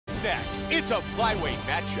next, it's a flyweight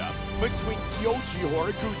matchup between Kyoji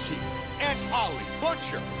Horiguchi and Ali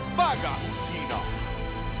Bagautinov.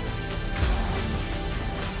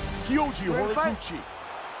 Kyoji Horiguchi,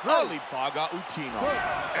 Ali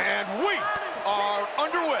Bagautinov, and we are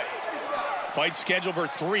underway. Fight scheduled for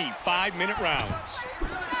 3 5-minute rounds.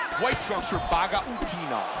 White trunks for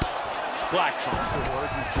Bagautinov, black trunks for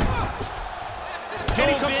Horiguchi. And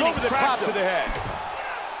he comes over the top to the head.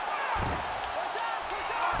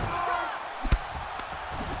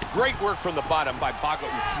 Great work from the bottom by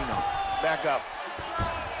Bagautinov. Back up.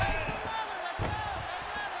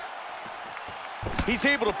 He's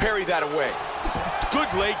able to parry that away.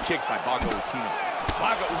 Good leg kick by Bagautinov.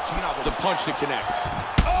 Bagautinov with a punch that connects.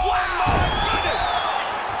 Oh, my goodness!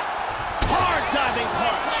 Hard diving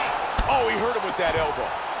punch. Oh, he hurt him with that elbow.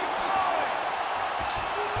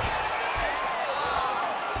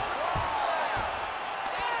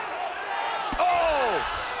 Oh,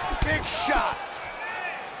 big shot.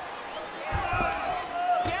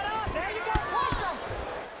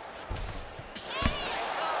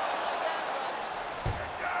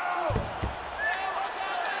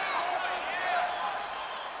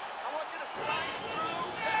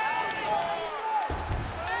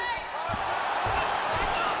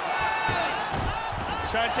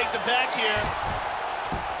 Trying to take the back here.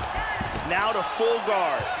 Now to full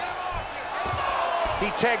guard. He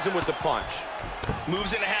tags him with the punch.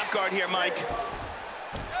 Moves into half guard here, Mike.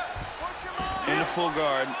 Into full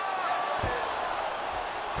guard.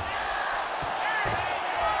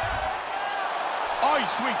 Oh, he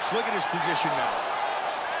sweeps. Look at his position now.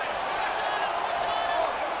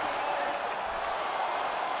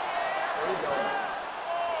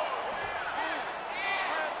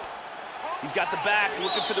 He's got the back,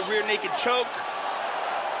 looking for the rear naked choke.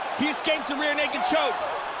 He escapes the rear naked choke.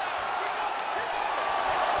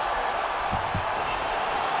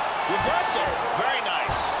 Reversal, very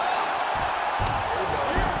nice.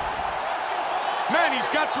 Man, he's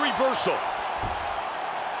got the reversal.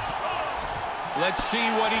 Let's see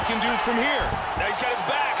what he can do from here. Now he's got his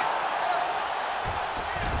back.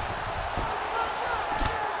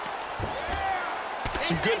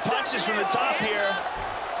 Some good punches from the top here.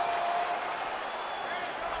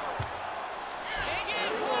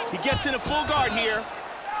 He gets in a full guard here.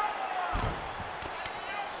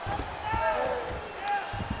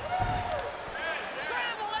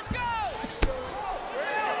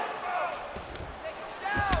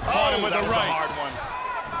 Caught him with a right. A hard one.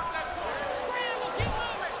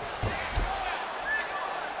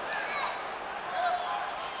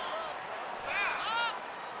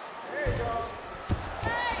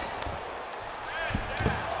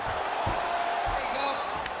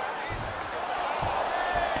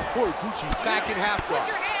 Horiguchi's back in half guard.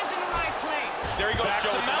 Put your hands into my place. There he goes, back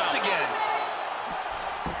to mount again.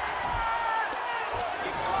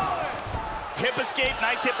 Hip escape,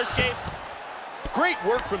 nice hip escape. Great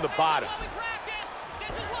work from the bottom.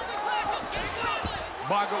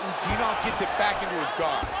 Bagautinov gets it back into his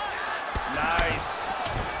guard. Nice.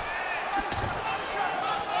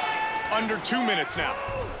 Under 2 minutes now.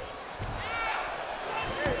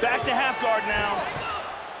 Back to half guard now.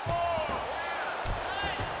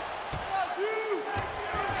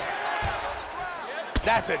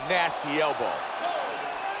 That's a nasty elbow.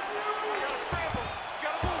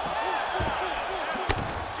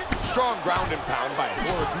 Strong ground and pound by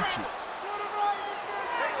Horiguchi.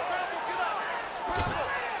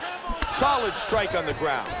 Solid strike on the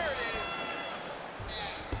ground.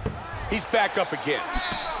 He's back up again.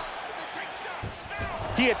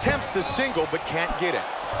 He attempts the single but can't get it.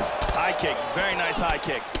 High kick, very nice high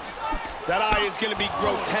kick. That eye is going to be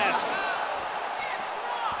grotesque.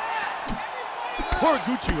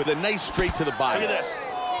 Horiguchi with a nice straight to the body. Look at this.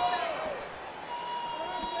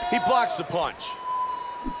 He blocks the punch.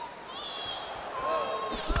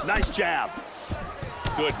 Nice jab.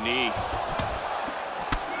 Good knee.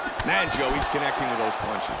 Man, Joe, he's connecting with those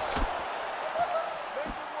punches.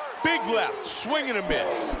 Big left, swing and a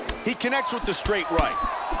miss. He connects with the straight right.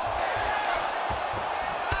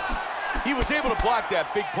 He was able to block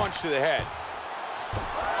that big punch to the head.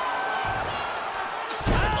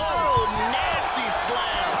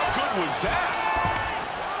 How good was that?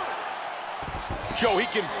 Joe, he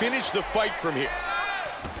can finish the fight from here.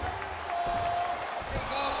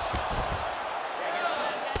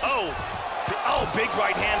 Oh, big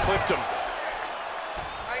right hand clipped him.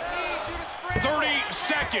 I need you to scramble. 30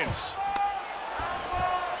 seconds.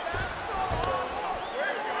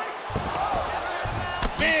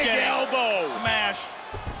 Big elbow. Smashed.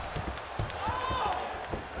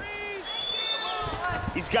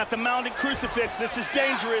 He's got the mounted crucifix. This is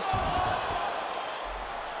dangerous.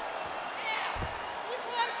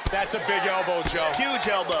 That's a big elbow, Joe. Huge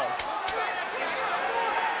elbow.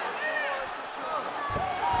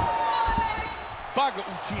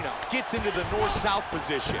 Bagautinov gets into the north-south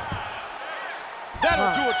position.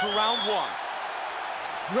 That'll do it for round one.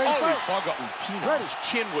 Ali Bagautinov's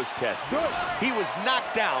chin was tested. He was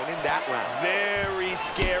knocked down in that round. Very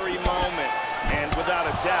scary moment. And without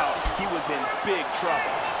a doubt, he was in big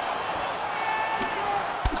trouble.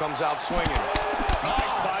 Comes out swinging.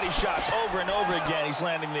 Nice body shots over and over again. He's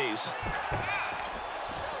landing these.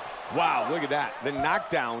 Wow, look at that. The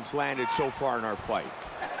knockdowns landed so far in our fight.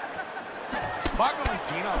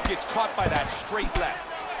 Bagautinov gets caught by that straight left.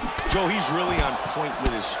 Joe, he's really on point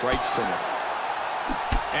with his strikes tonight.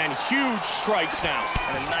 And huge strikes now.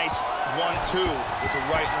 And a nice 1-2 with the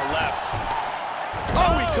right and the left.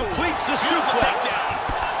 Oh, he completes the suplex.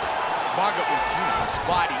 Bagautinov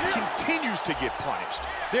body continues to get punished.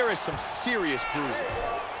 There is some serious bruising.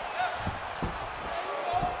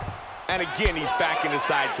 And again, he's back into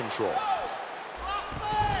side control.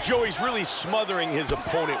 Joey's really smothering his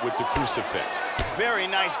opponent with the crucifix. Very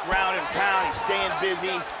nice ground and pound. He's staying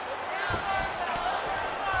busy.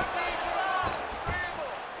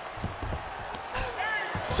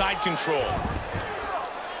 Side control.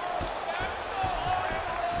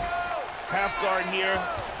 Half guard here.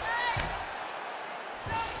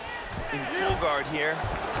 In full guard here.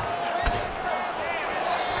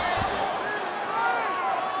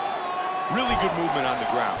 Really good movement on the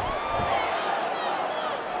ground.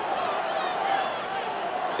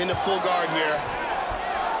 Into full guard here.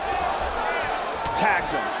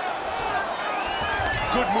 Tags him.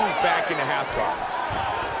 Good move back into half guard.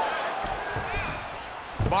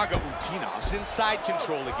 Bagautinov inside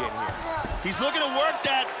control again here. He's looking to work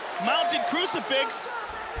that mounted crucifix.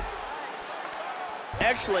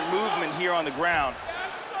 Excellent movement here on the ground.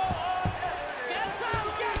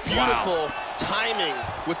 Beautiful timing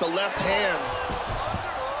with the left hand.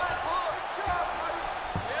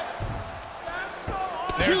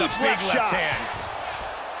 There's Huge a big left shot. hand.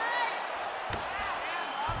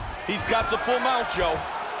 He's got the full mount, Joe.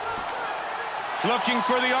 Looking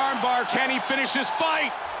for the armbar. Can he finish this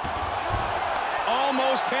fight?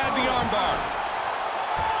 Almost had the armbar.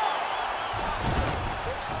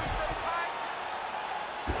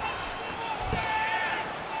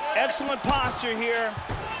 Excellent posture here.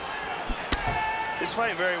 This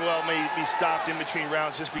fight very well may be stopped in between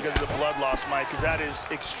rounds just because of the blood loss, Mike, because that is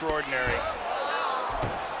extraordinary.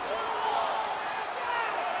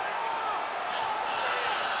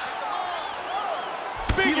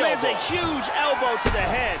 He lands a huge elbow to the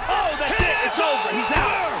head. Oh, that's it. It's over. He's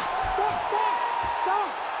out. Stop.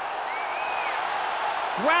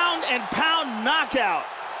 Ground and pound knockout.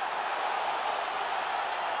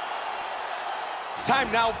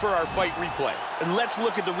 Time now for our fight replay. And let's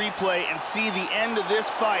look at the replay and see the end of this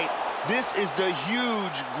fight. This is the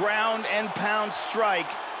huge ground and pound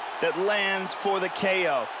strike that lands for the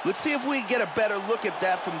KO. Let's see if we get a better look at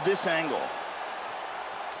that from this angle.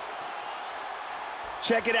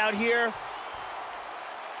 Check it out here.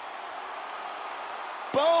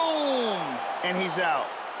 Boom! And he's out.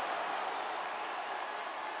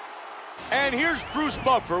 And here's Bruce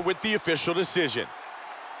Buffer with the official decision.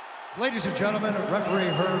 Ladies and gentlemen, referee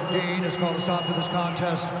Herb Dean has called a stop to this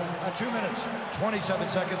contest at 2 minutes, 27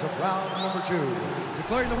 seconds of round number 2.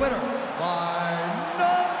 Declaring the winner by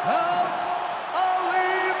knockout,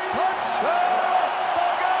 Ali Bagautinov.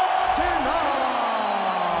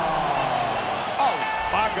 Ali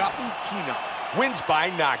Bagautinov wins by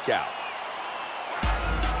knockout.